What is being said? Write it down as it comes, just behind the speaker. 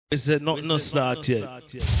Is it not no start yet?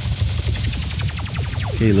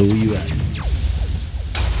 Kayla, where you at?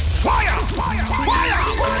 Fire! Fire! Fire!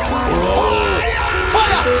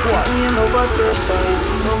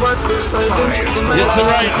 Yes,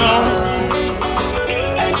 right now.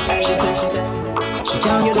 She said she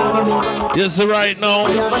can't get over me. Yes, right now. I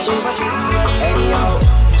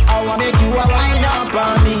wanna make you a wine up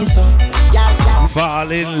on me, so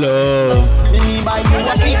fall in love. me buy you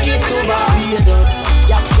a ticket to Barbados.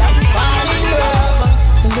 Fall in love.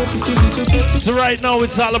 So right now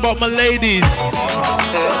it's all about my ladies.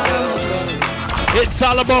 It's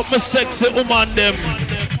all about my sexy woman them.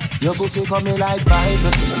 Your pussy coming like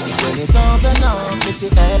Bible. When it open up, me see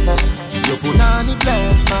heaven. You put on the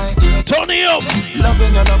bless my ear. Turn it up.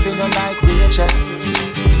 Loving you like Rachel.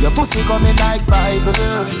 Your pussy coming like Bible.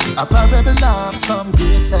 A parable of some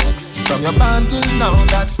great sex. From your band till now,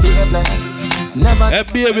 that's still blessed. Never. Hey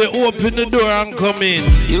baby, open the door and come in.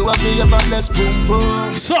 You have the ever blessed boom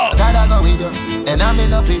boom. So gotta go with you, and I'm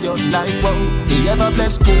in love with you like wow. The ever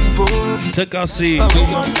blessed boom boom. Take a seat. And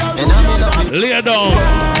I'm in love with you. Lay down.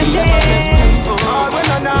 The ever blessed boom boom.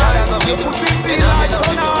 Gotta go with you, and I'm in love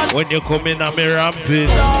with you. When you come in, I'm ramping.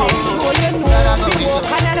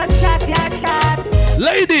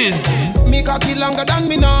 Ladies, me cocky longer than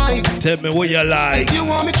me night. Tell me what you like. You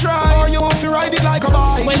want me try, or you want to ride it like a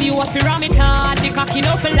bike? Well, you want to ram it hard, the cocky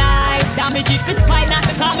no for life. Damage it for spine, not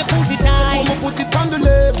to call me pussy tight. So put it on the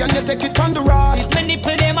left, can you take it on the right? My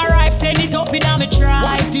nipple them arrive, send it up in me try.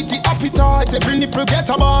 White titty appetite, every nipple get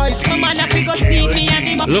a bite. My man have to go see me and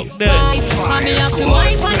him look there. Come me up to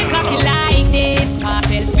wine for the cocky like this.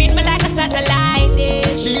 Cartel spin me like a satellite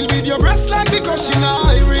dish. Deal with your breast like because she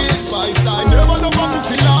Irish. Spice, I never love a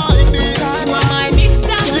pussy like this. Time on my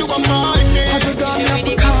mister. See you are mine. As a gun,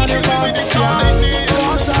 you can't with the tiny.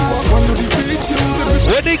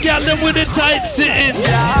 When they got them with the tight sitting,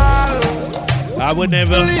 I would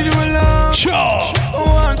never leave you alone. Sure. I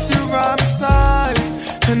want you by my side.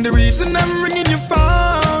 And the reason I'm ringing your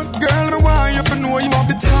phone, girl, I want you to know you want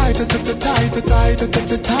the tightest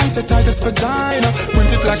vagina.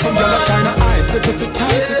 Print it like some girl at China eyes.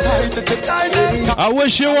 I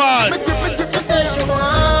wish you want.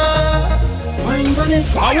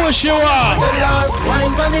 I wish you want.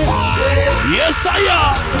 Yes, I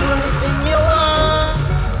am.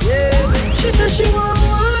 She said she want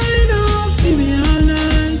wine up, give me all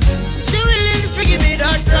night. She willing to give me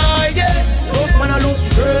that ride, yeah. Look, man, I look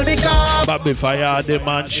girl because. But before you the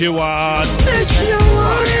man she want. She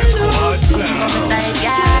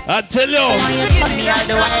I tell you.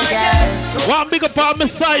 One big up on my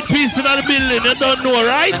side piece in the building, you don't know,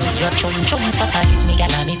 right? Your chum so tight, me gal,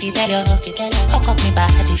 me fi tell you, hook up me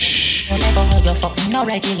body. You never hold your fuck no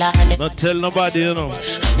regular. Not tell nobody, you know.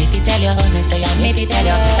 Me fi tell you, me say I me fi tell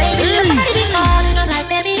you. Baby, your body be calling, I'm like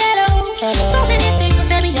baby hello. So many things,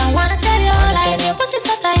 baby, I wanna tell you. Like your pussy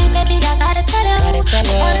so tight, baby, I gotta tell you.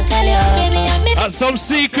 Wanna tell you, baby, I me. That's some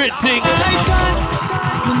secret thing.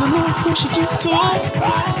 I don't know who she keep to,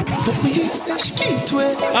 but me say she keep to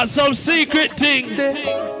it. That's some secret thing.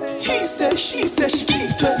 He said, she said she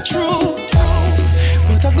keep to it true.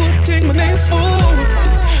 But a good thing my name fool.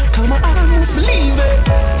 Come on, I almost believe it.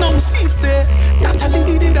 No mistake, say not a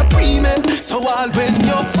lead in a pre-med. So all when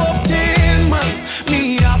you're 14, man,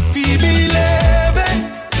 me I feel believe it.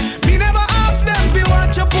 Me never ask them if you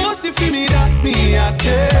want your pussy for me that me I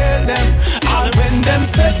tell them. All when them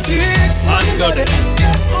say 6 months go there,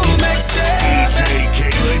 guess who makes 7?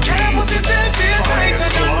 Your pussy still feel tighter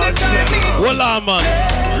than the time me. Hold on, man.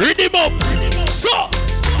 Read him up. So.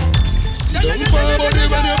 Sit down for body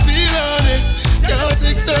when you feel on it. Girl,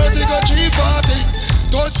 6:30 got 3:40.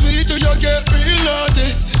 Touch sweet till you get real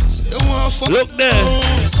naughty. Say you want fuck. Look there.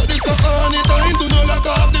 So this a honey time to know lock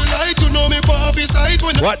off the light. To know me puffy sight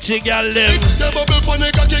when watch it, girl, them. The bubble pon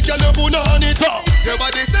the cocky, girl, you put on it. So. Your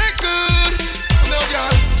body say good. No,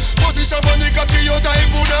 girl. Position pon the cocky, you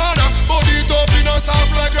type banana. Body tough, you know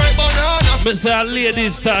soft like ripe banana. Me say I lay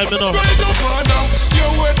this time, you know. Right up under.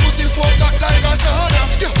 Your wet pussy fuck up like a sauna.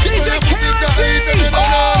 DJ Kennedy.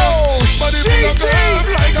 Oh,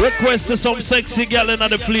 shit. Request to some sexy girl in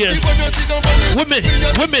the place. Women,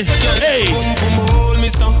 hey. Hold me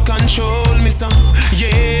some, control me some.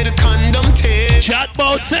 Yeah, the condom tape. Chat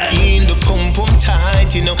about it. In the pum tight,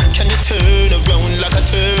 you know. Can you turn around like a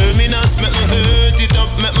terminus? Make me hurt it up,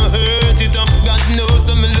 make me hurt it up. God knows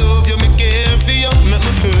I'm in love you, me care for you. Make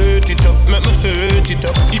me hurt it up, make me hurt it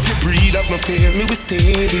up. If you breathe off no fear, me will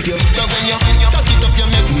stay with you. Now when you tuck it up, you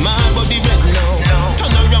make my body red now. Turn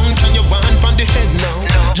around, can you wind from the head now?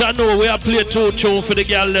 Jah know we are play two tune for the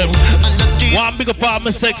girl them. One big up on my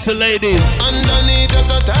sexy ladies. Underneath us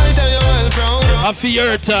so tight and you well proud. I feel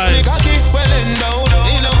your time. Me cocky well endowed.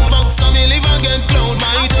 In a fuck so me live and get cloud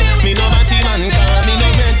might. Me no batty man call me no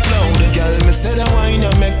get cloud. Girl me say that wine you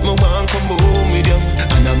make me want come home with you.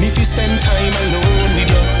 And I'm if you spend time alone with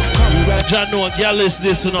you. Congrats. Jah know girl is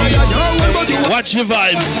this you know. Watch your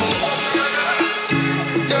vibes.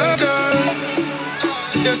 Yeah girl.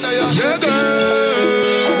 Yes I am. Yeah girl.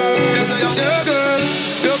 Yes I am. Yeah girl.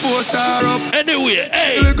 Your boss are up. Anyway,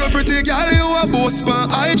 hey. Look a pretty girl, you a boss for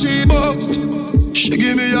IG but she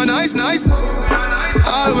give me a nice.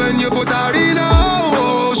 All when you put her in a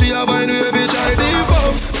oh, she a find way fi try to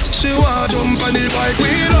fuck. She want jump on the bike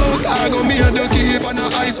without I go me and the keep on a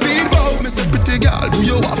high speed boat. Me say pretty girl, do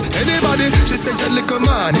you have anybody? She say a little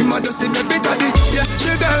man, him a just see me big daddy. Yes,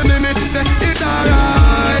 she tell me say it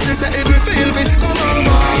alright. She say if you feel me, come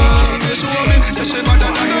over. She show me, say she better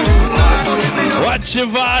than you. Watch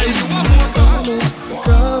your vibes.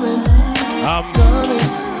 Coming.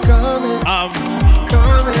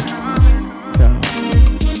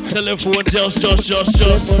 Telephone just.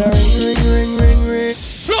 Ring.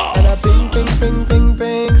 So. And a ping.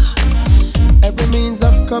 Every means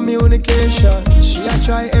of communication. She a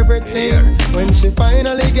try everything. When she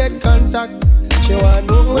finally get contact, she want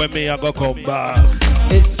know when me I go come back.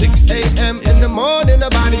 It's 6 a.m. in the morning, the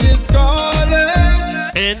body is calling.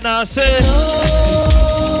 And I say,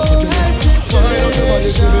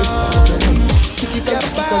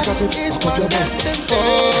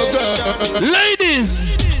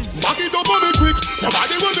 ladies, back it up on me quick, your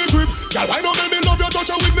body will be grip. Girl, why not make me love your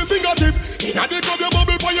touch with me fingertip? Inna the club, your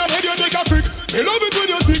bubble on your head, you make a trick. Me love it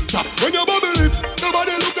when you tick tock, when you bubble it.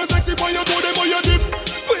 Nobody looks so sexy when you throw them on your dip.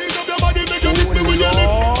 Squeeze up your body, make you kiss me with your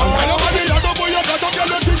lip. And kind of body, you go for your cut up your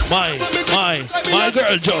lip. My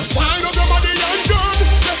girl just. Wind up your body and turn.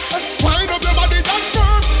 Wind up your body that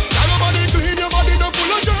firm. Tell your body clean, your body not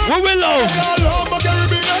full of germs. We will love.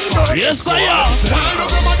 Yes, I am. Wind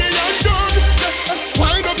up your body and turn.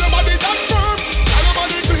 Wind up your body that firm. Tell your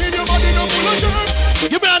body clean, your body not full of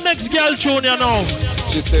germs. Give me our next girl tune, you know.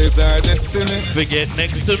 She says our destiny. Forget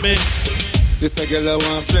next to me. This a girl I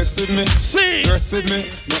want flex with me. See. Dress with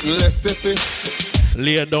me, nothing less sissy.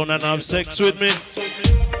 Lay down and have sex with me.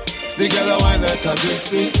 The girl I want like a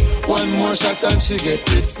gypsy. One more shot and she get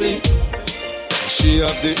tipsy. She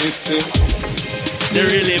have the itsy. The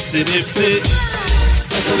real ipsy.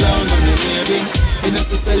 Settle down on me, baby. You know,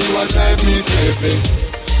 say you a drive me crazy.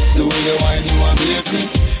 The way you whine, you amaze me.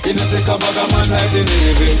 You know, take a bag of man like the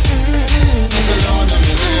Navy. Settle down on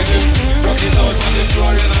me, lady. Rock it out on the floor,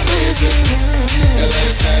 you're not lazy. Your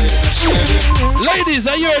lifestyle is not shady. Ladies,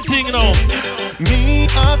 are your thing now? Me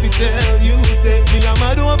have to tell you, say me a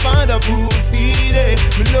mad one find a pussy day.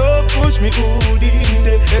 Me love push me good in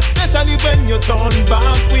day, especially when you turn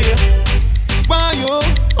back way. Why you?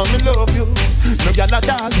 I'm in love you. No gyal at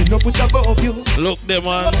all, me no put above you. Look them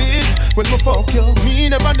man. When me fuck you, me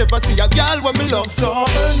never see a gyal when me love so.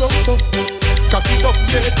 Cock it up,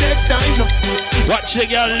 yeah, take time now. Watch your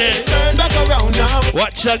girl leg. Turn back around now.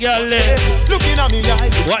 Watch your girl leg. Looking at me eye.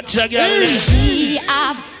 Watch your girl leg. We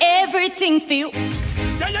have everything for you.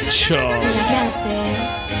 Sure. And the girl say,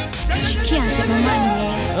 she can't take my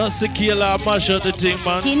money. That's a killer, mash out the thing,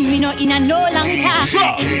 man. In me no in a no long time. Sure.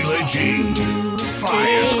 Kayla G,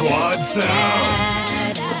 Fire Squad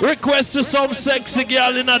sound. Request to some sexy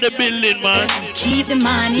girl in the building, man. Keep the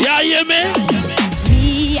money. Yeah, hear me?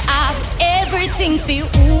 We have everything for you.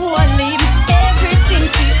 Everything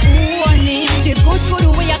for you. The good to the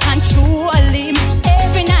way I control him.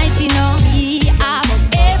 Every night, you know. We have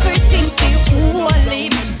everything for you.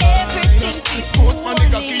 Everything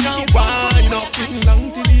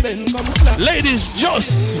Ladies,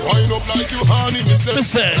 just wind up like you honey, me say.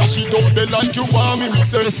 Dash it out there like you want me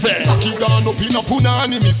say. Cock it down up in a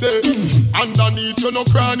punani, me say. Underneath you no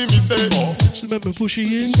cranny, me say. Remember push it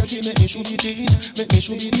in. Make me shoot it in.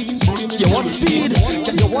 You want speed?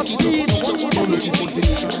 You want speed?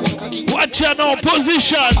 Watch your now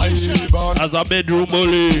position. As a bedroom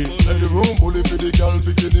bully. Bedroom bully for the girl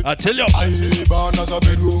bikini. I tell you. I born as a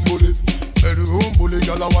bedroom bully. Bedroom bully,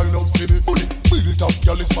 girl a wind up to me. Built up,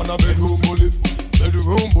 girl is man a bedroom bully.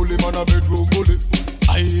 Bedroom bully, man a bedroom bully.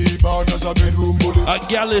 I born as a bedroom bully. A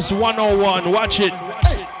girl is 101. Watch it.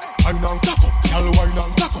 Hey, wine and cock up, girl wine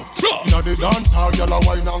and cock up. Inna the dance hall, girl a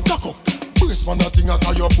wine and cock up. Brace man a thing a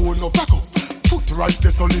call your bone no crack up. Foot right there,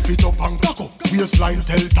 so lift it up and cock up. Waistline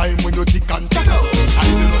tell time when you tick and tick up. Style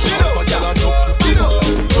no sharp, a girl a duck. Skin up,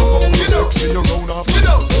 sexy you round up. Skin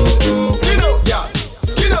up, yeah,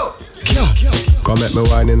 skin up. Come make me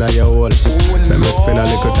wine in your hole. Let me spend a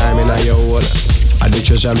little time in your hole. And the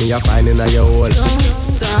treasure me a find in your hole.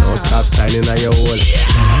 Don't stop signing in your hole.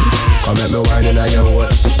 Come let me wine in your hole.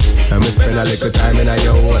 Let me spend a little time in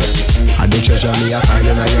your hole. And the treasure me a find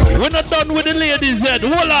in your hole. We're not done with the ladies yet.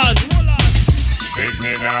 Hold on. Pick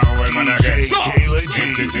me now, old man again. So,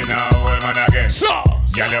 Gift it now, old man again. so.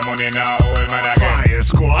 Get the money now, old man again. Fire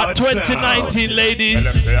Squad At 2019, ladies,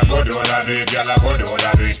 step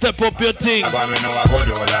up your thing.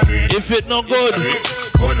 If it not good,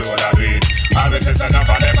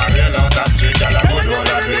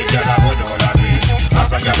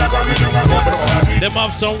 them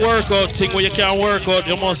have some workout thing where you can't work out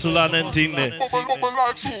your muscle and anything there.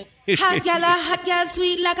 Hot gal,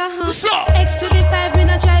 sweet like a honey. So. X to the 5, me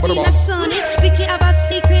not drive in a sunny. Vicky have a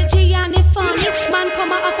secret, Gianni funny. Man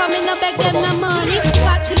come a offer me no beg them no money.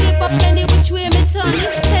 Fat chili buff any which way me turn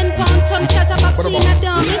it. 10 pound ton chatter vaccine a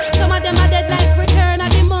dummy. Some of them are dead like return of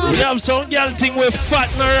the money. We have some girl thing with fat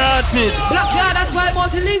and rotted. Black yard, that's why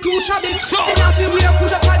multi-link too shabby. So. Then have to wear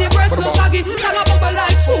push up for the breast no saggy. Tang a bubble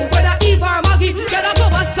like soup, whether Eve or Maggie. Get a go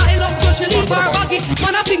asylum so she leave her baggy.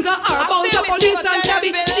 Man a finger her bounce a police and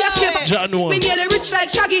cabby. She a scrape. We nearly rich like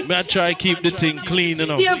Shaggy. May I try keep the thing clean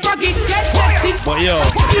enough. Yeah, froggy, get sexy. But yo,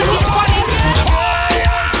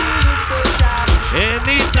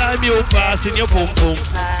 anytime you pass in your pum pum.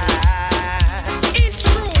 It's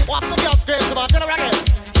true. What's the girl's crazy about? Tell her again.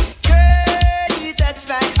 Girl, you touch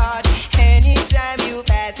my heart. Anytime you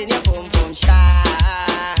pass in your pum pum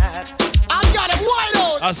shot. I've got him wide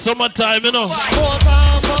out. A summertime, you know. Pose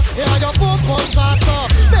off, yeah, your pum pum shots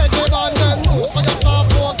up. Make the man then know so you saw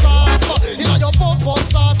pose off. Yeah, your pum pum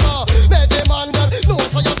shots up. Make the man then know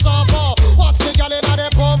so you saw. What's the girl in the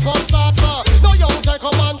pum pum shots up? No young guy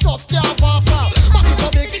come and just can't pass up. But it's so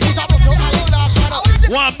big, it a put your eyeglass on.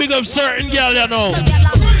 One big up certain girl, you know. Some gyal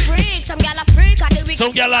a freak, some gyal a freak of the week.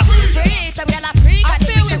 Some gyal a freak, some gyal a freak of the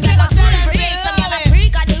week. Some gyal a freak, some gyal a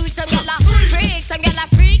freak of the week. Some gyal a freak, some gyal a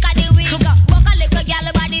freak of the week. Walk a little gyal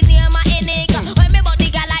body near my Enika. When me body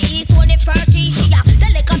gyal a east, when it ferty, she a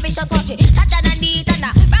tell the coffee just watch it. That and neat and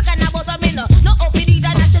a rock and a bottom me no off it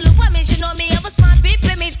and she look at me, she know me. I'm a smart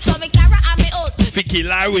people me, so me carry on me out. Ficky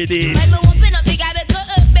lie with it. When me open up the guy, me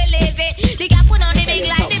couldn't believe it. The guy put on the big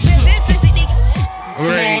like the physics.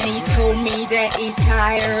 Man, he told me that he's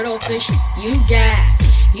tired of the shit you got.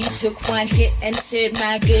 He took one hit and said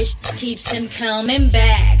my good keeps him coming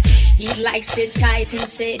back. He likes it tight and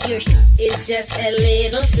said your shit is just a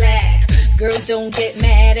little slack. Girl, don't get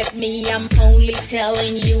mad at me, I'm only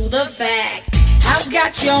telling you the fact. I've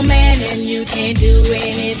got your man and you can't do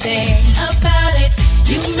anything about it.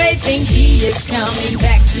 You may think he is coming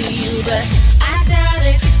back to you, but I doubt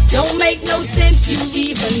it. Don't make no sense you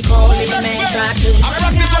even call him man. Try to work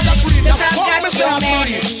out it, 'cause I've got your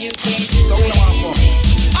man and you can't do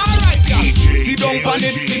anything. Alright, guys. Sit down on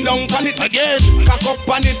it. Again. Cock up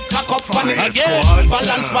on it. Again.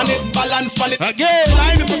 Balance on it. Again.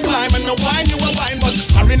 Climb and no wine, you a wine. But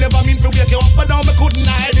sorry, never mean to wake you up and down, me couldn't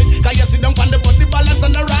hide it. 'Cause you sit down on the body balance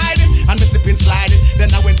and the ride it. And me slip and slide it,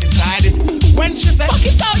 then I went inside it. When she said, Fuck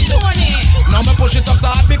it out, Tony. now me push it up so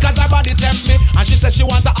hard because her body tempt me. And she said she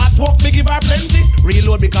want a hot walk, me give her plenty.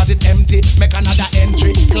 Reload because it empty, make another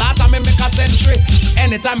entry. Clatter me make a century.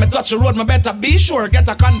 Anytime me touch the road, me better be sure. Get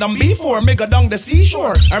a condom before me go down the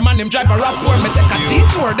seashore. Her man him drive a rough for me take a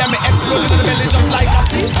detour. Then me explode in the belly just like a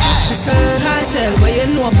sea. She said, "Hi, tell what you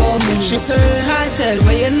know about me." She said, "Hi, tell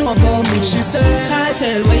what you know about me." She said, "Hi,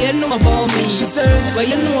 tell what you know about me." She said, "What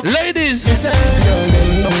you know." Ladies. she said, girl,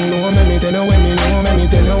 them don't know. Let me tell you when me know. Let me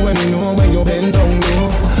tell you when me know when you bend down low.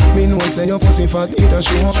 Me know say your pussy fat, it a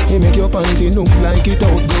show. You make your panty look like it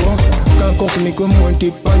outgrow. Can't cock me come more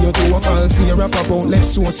tip on your toe. I'll see you wrap up out left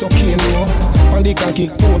so you know. On the cocky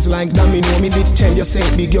pose like that, me know. Me did tell you say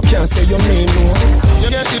big, you can't say your name no. You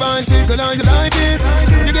get the bicycle and you like it.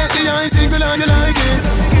 You get the icicle and you like it.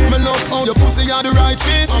 Me love how your pussy got the right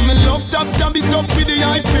fit. And me love tap it up with the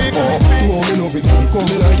ice pick. Oh, me love it, me come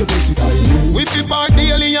me like your pussy tight. We fi park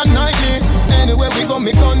daily and nightly. Anywhere we go,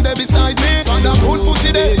 me gun there beside me. And that good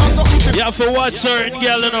pussy there, and something fi. You have to watch certain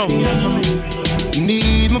girl, you know.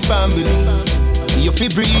 Need my family. You fi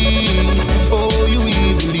breathe before you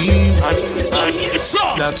even leave. So.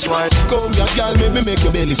 That's why come here, girl, make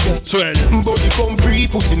your belly sweat. 12. Body come free,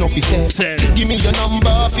 pussy no fi set. 10. Give me your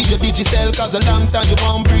number for your digicel, 'cause a long time you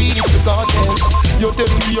won't breathe. It's the cartel. You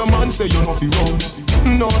tell me your man say you no fi run.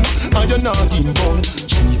 None, and you're not in bun.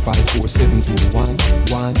 3, 5, 4, 7, 2, 1,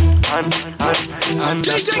 1. And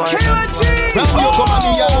that's why round you come on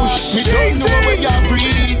the house. Me don't know where you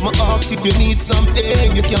breathe. My ask if you need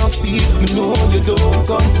something, you can't speak. Me know you don't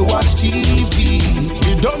come to watch TV.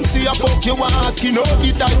 You don't see a fuck you asking out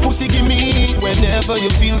the type pussy give me. Whenever you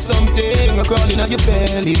feel something a crawling on your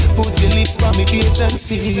belly, put your lips by me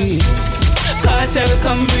agency. Cartel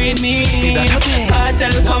come breed me.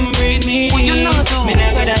 Cartel come breed me. What you not do? Me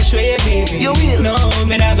not gonna show you, baby. You will. No,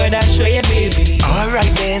 me not gonna show you, baby. Alright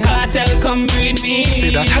then. Cartel come breed me.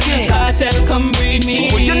 Say that again. Cartel come breed me.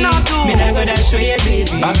 What you not do? Me not gonna show you,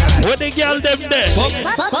 baby. What the girl them there?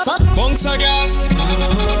 Bounce a girl.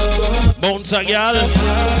 Bounce a girl.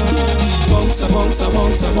 Bounce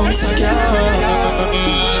a girl.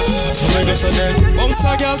 So me go so then bounce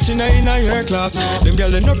a girl, she not in her class. Them girl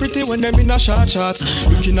they no pretty when them in a short shorts.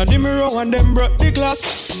 Looking at the mirror and them broke the glass.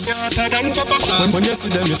 When you see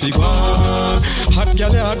them if you gone, hot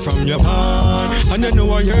girl you hot from your band, and you know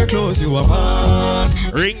what your clothes you are on.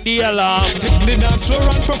 Ring the alarm. Take the dance floor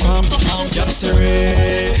and perform. Yes sir,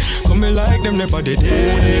 come me like them never did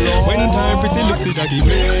it. When time pretty lips the jaggy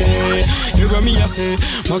way. You hear me I say,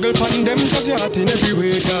 muggle pan them cause you hot in every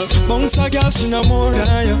way, girl. Bounce a girl, she no more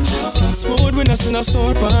than you. Skin smooth when I see a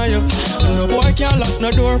sword by you. And no boy can't lock no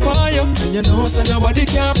door by you. And you know so nobody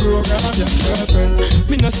can program your girlfriend.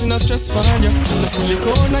 Me no see no stress for you. And the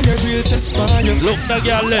silicone and your real chest for you. Look the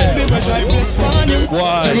girl there. Baby, my life bless for you.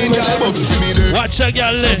 Why? Watch a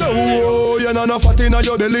girl there. So, you know no fat in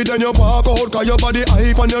your belly, then you park out. Cause your body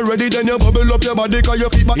hype and you're ready, then you bubble up your body. Cause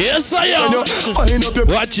your feet back. Yes I am. Then you wind up your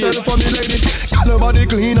watch it for me lady. Got your body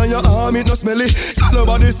clean and your arm it no smelly. Got your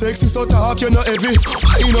body sexy so talk you no heavy.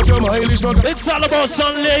 Wind up your mileage no. It's all about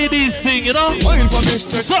some ladies thing, you know. Wine for this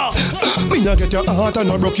so me a get your heart and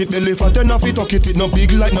a broke it. Belly fat and a fit tuck it with no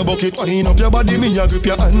big like no bucket. Wind up your body, me a grip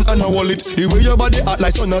your hand and a wallet. The way your body act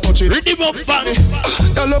like sun a touch it. Ready up bang.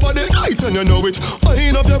 Girl your body tight and you know it.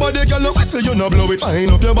 Wind up your body, girl no whistle you no blow it.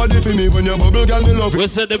 Wind up your body for me when you bubble, girl me love it. We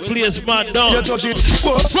say the place man down. You touch it.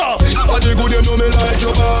 So your body good, you know me like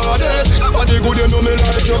your body. Your body good, you know me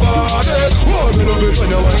like your body. Oh me love it when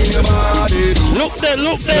you wind your body. Look there,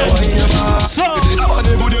 look there. So your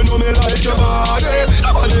body good, you know me like your body.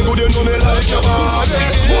 Your body good, you know me like your body.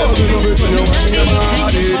 Oh me love it when you wind your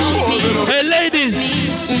body. Hey ladies,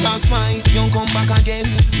 that's why you come back again.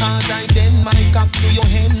 Alright then, my cock to your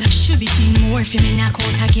hand. Should be seen more if you me knock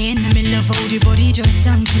out again. Me love how the body just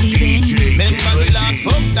gently bend. Remember the last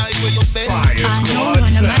fuck night where you spend. I know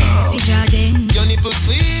one of my pussy Jordan. Your nipple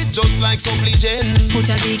sweet just like supplicant. Put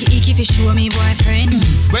a big icky if you show me boyfriend.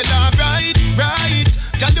 Well alright, right.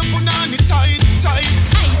 Can you put on it tight, tight?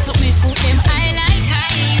 Ice up me foot them I like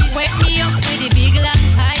high. Wake me up with the big long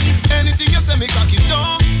pipe. Anything you say me cocky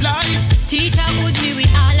don't light. Teacher would me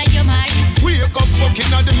with all of your might. Wake up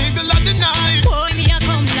fucking at the middle of the night. Boy me a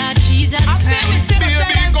come Lord Jesus Christ.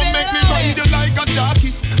 Baby come make me ride you like a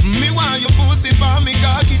jockey. Me want your pussy for me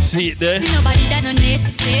cocky. See it there. Nobody that no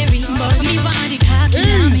necessary. But me want the cocky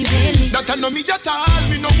now me belly. That I know me at all,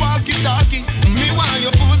 me no walkie talkie. Me want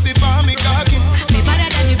your pussy for me cocky. Me better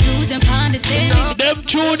than the blues and pound the telly. Them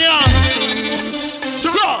junior. So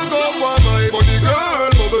come on my body girl,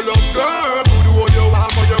 bubble up girl. Who do what you want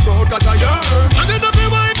for your broad cause I yearn. And then up your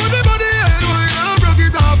wife on the body head. Wine up, rock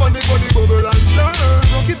it up on the body bubble and turn.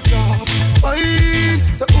 Rock it soft, wine.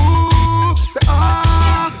 Say ooh, say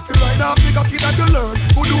ah. Feel like that big cocky that you learn.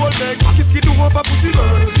 Who do all make cocky skin do up a pussy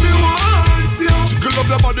burn. Me want you. Jiggle up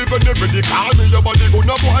the body when you ready. Call me your body good.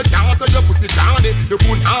 No boy can't say your pussy can't it. You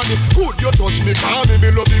put on it. Good you touch me, call me. Me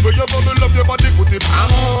love the way you bubble up your body. Put it on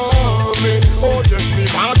me. Oh yes me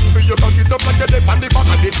want it. When you cock it up like the dip on the back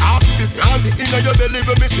of this heart. This round it. Inna your belly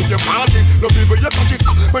when me shake your party. Love the way you touch it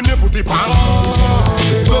when you put it on me.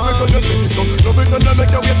 Love it when you set it up. Love it when you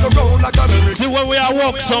make your waist go round like a merry. see when we are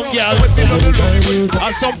walk some girl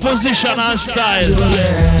and some position and style.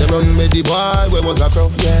 You run me the boy where was a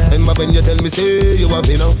crop. Remember when you tell me say you have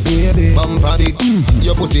enough. Bump on it,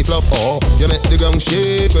 your pussy flop. Oh, you make the ground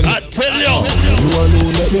shake. I tell you. You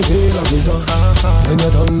alone let me feel like this up. When you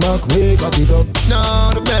turn back, wake up it up.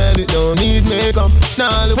 Now the bed it don't need makeup.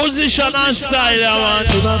 Now the position and style, I want.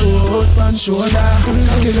 You got both pan shoulder.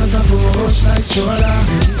 Cocky just a push like shoulder.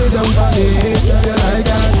 Sit down on it, girl you like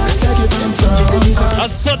that. Take it from front. I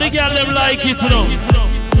saw the girl them like it, you know.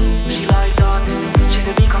 She like that. She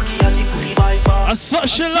say me cocky and the pussy bite back. I saw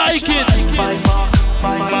she like it. Bite back.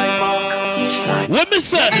 What me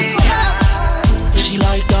say? She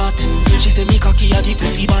like that. She say me cocky and the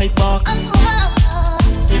pussy bite back.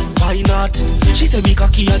 Why not? She say me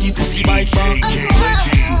cocky and the pussy bite back.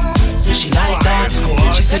 She like that.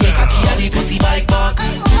 She say me cocky and the pussy bite back.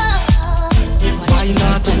 Why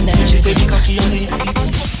not? She say me cocky and the.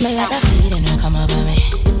 Me like that feeling when come over me.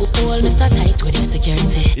 Hold me so tight with the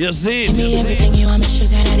security. You see it? Give me everything you want, me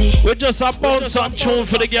sugar daddy. We just a bounce and tune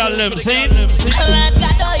for the girl them, see? Lord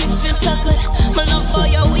God, oh you feel so good. My love for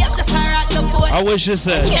you, we have just I wish you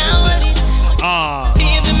said. Can't hold it.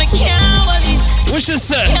 Baby, me can't hold it. Wish you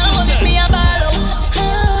said. Can't hold it, me a ball out.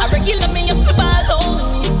 I regular me a fi ball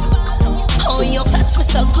out. Oh, your touch me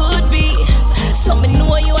so good, be. So me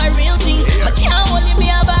know you a real G. I can't hold it, me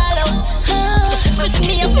a ball out. Touch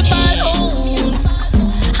me a fi ball out.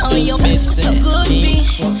 Oh, your touch me so good, be.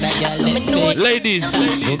 So me know. Ladies,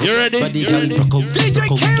 you ready? DJ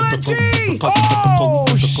KLG.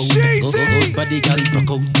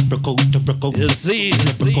 Oh, you see it.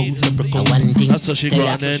 That's what she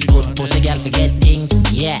brought in. Good pussy girl forget things,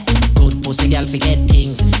 yeah. Good pussy girl forget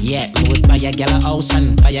things, yeah. Me would buy a girl a house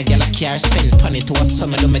and buy a girl a car, spend money to a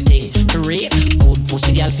summer do my thing. For real, good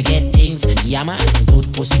pussy girl forget things, yeah man.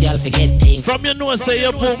 Good pussy girl forget things. From your nose say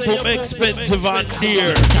your pum pum expensive and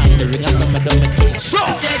dear. So,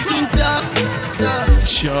 Setting top,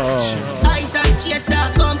 sure. eyes and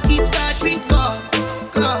chaser, come keep that with go.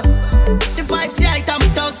 The vibes right, I'm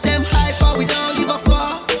thugs, them hyper, we don't give a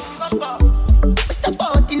fuck. Step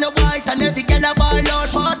out in the white and every girl a ball out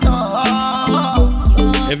for.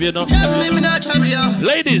 If you know, You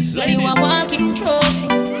ladies. a walking trophy.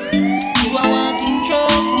 You a walking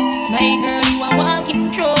trophy. My girl, you a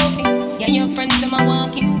walking trophy. Yeah, your friends them a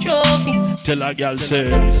walking trophy. Tell a girl say.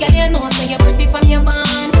 Girl, you know say you're pretty from your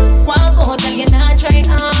band. Walk out and you not try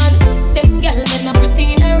hard. Them girls they not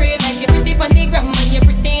pretty in a real life. You're pretty from the gram and you're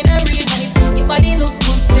pretty in a real life. Your body look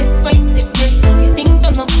good, sit right, sit great. You think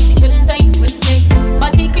turn up pussy will tight, will break.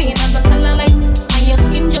 Body clean and the cellulite, and your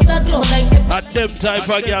skin just a glow like pepper. At them type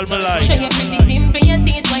of girl me like. Show you pretty dimple, your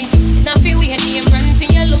teeth white. Now feel we had name brand for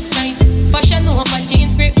your look right. Fashion over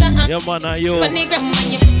jeans, grip the hand. Yeah man, are you? On the gram and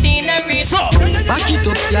you pretty in a real. So back it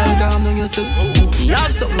up, y'all, calm down yourself. You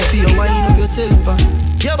have something for you, wind up yourself.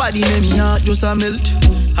 Your body make me heart just a melt.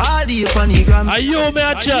 All the up on the gram. Are you me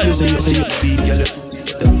a child? You say you beat, girl, you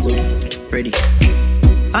damn good. Ready.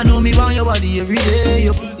 I know me want your body every day.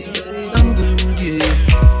 You damn good, yeah.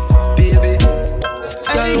 Baby,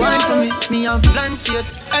 girl, wine for me have plans for you.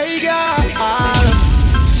 Hey, girl.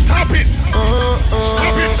 Stop it.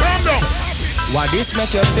 Stop it. Calm down. What this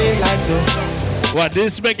make you feel like though? What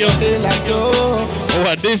this make you feel like though?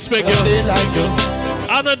 What this make you feel like though?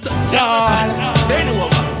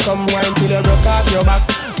 Come wine till you broke off your back,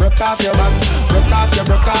 broke off your back, broke off your,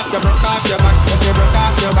 broke off your, broke off your back. If you broke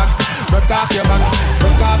off your back, broke off your back,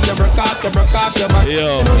 broke off your, broke off your, broke off your back.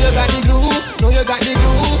 Yo. You know you got the glue, know you got the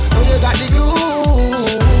glue, know you got the glue.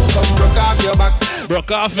 Come broke off your back,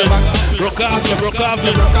 broke off your back, broke off your, broke off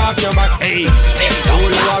your, broke off your back. Hey, TikTok,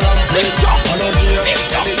 TikTok, TikTok,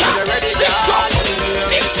 TikTok,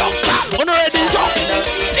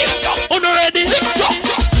 ready? TikTok,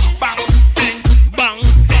 bang, bang,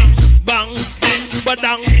 bang,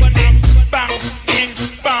 badang, bang,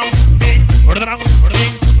 bang,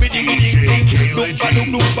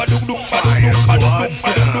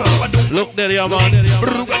 look there, yeah, man.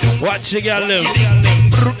 Watch the girl live.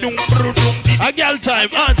 A girl time,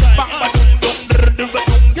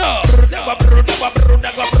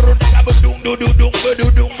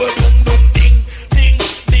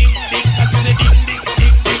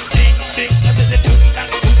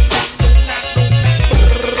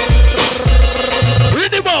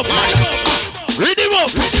 read him up. Read him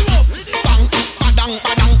up.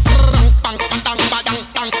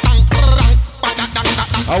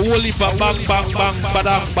 A whole heap of bang, bang, bang,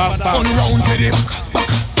 badang, bang, bang. On round for the back,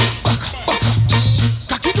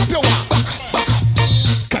 cock it up your walk,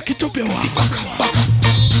 cock it up your walk.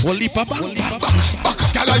 Whole heap of bang, bang,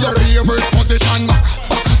 girl, your favorite position,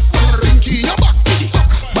 sink in your back, take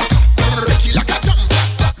it like a jump.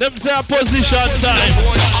 Them say a position time.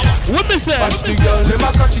 What me say? Watch the girl, them a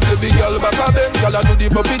catch it every girl back of them. Girl a do the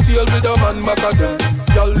puppy tail with a man back of them.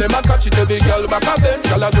 Girl, them a catch it every girl back of them.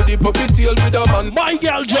 Girl a do the puppy tail with a man. My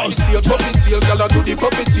girl just see a puppy tail. Girl a do the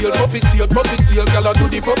puppy tail, puppy tail, puppy tail. Girl a do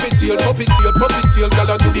the puppy tail, puppy tail, puppy tail. Girl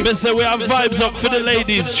a do the. Me say we have vibes up for the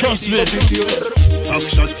ladies. Trust me. Back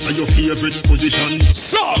shot to your favorite position.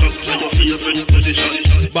 So. Your favorite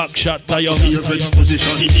position. Back shot to your favorite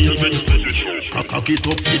position. Favorite position. Cock it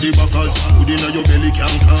up to the backers. Good inna your belly can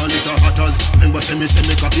call it a hatters. Remember say me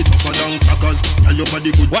cock it tougher than crackers. Tell your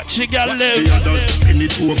body good. Watch the girl live.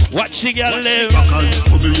 Watch the girl live.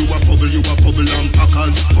 Bubble you a bubble and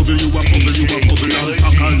packers. Bubble you a bubble and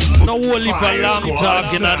packers. No only for long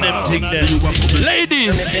talking and them thing there.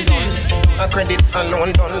 Ladies. A credit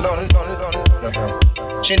alone done.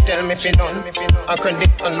 She tell me fi done. A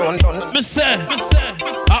credit alone done. Me say.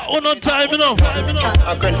 I own no time enough.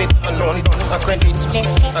 A credit alone done. A credit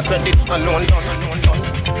alone done.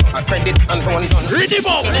 A credit alone done. Read him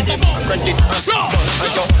up. A credit so.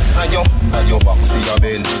 Ayo back for your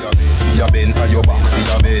bend. For your bend. Ayo back for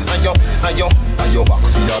your bend. Ayo your back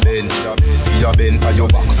for your bend. For your bend, for your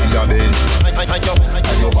back for your bend. For your back for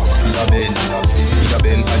your bend. For your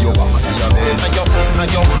bend, for your back for your bend.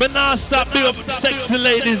 But now stop big up sexy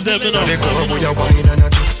ladies them, you know. They go with your wine and a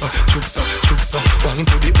jukes up, jukes up, jukes up. Wine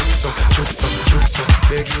to the hooks up, jukes up, jukes up.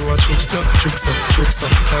 Beg you a jukes up, jukes up, jukes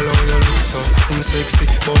up. Hello, you look so sexy.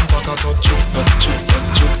 Bumper cock up, jukes up, jukes up,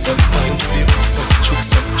 jukes up. Wine to the hooks up,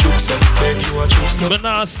 jukes up, jukes up. Beg you a jukes up. But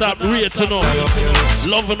now stop rating up.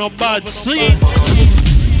 Loving up bad. See?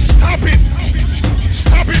 Stop it.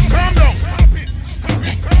 Stop it. Calm down.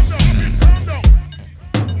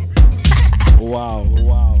 Wow,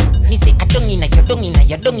 wow. Me say I don't inna your, don't inna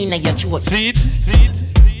your, don't inna your throat. See it? See it?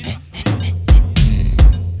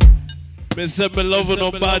 Me say me loving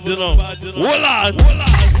up bad, you know. Hold on.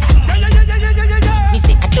 Me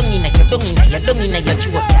say I don't inna your, don't inna your, don't inna your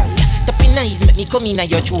throat, y'all. Tapping eyes make me come inna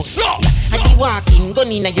your throat. I be walking,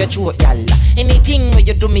 gun inna your throat, y'all. Anything where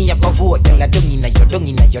you do me, I go vote, y'all. Don't inna your, don't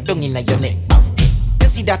inna your, don't inna your neck. You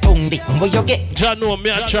see that tongue, dick, where you get? Jah know me,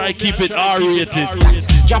 I try keep it R-rated.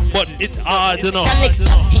 But it hard, you know.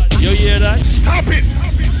 You hear that? Stop it.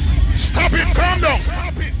 Stop it. Calm down.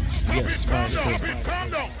 Yes, my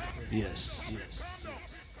friend. Yes.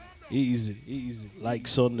 Easy, easy. Like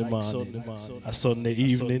Sunday morning. A Sunday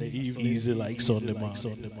evening. Easy like Sunday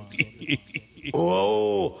morning.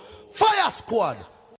 Oh, Fire Squad.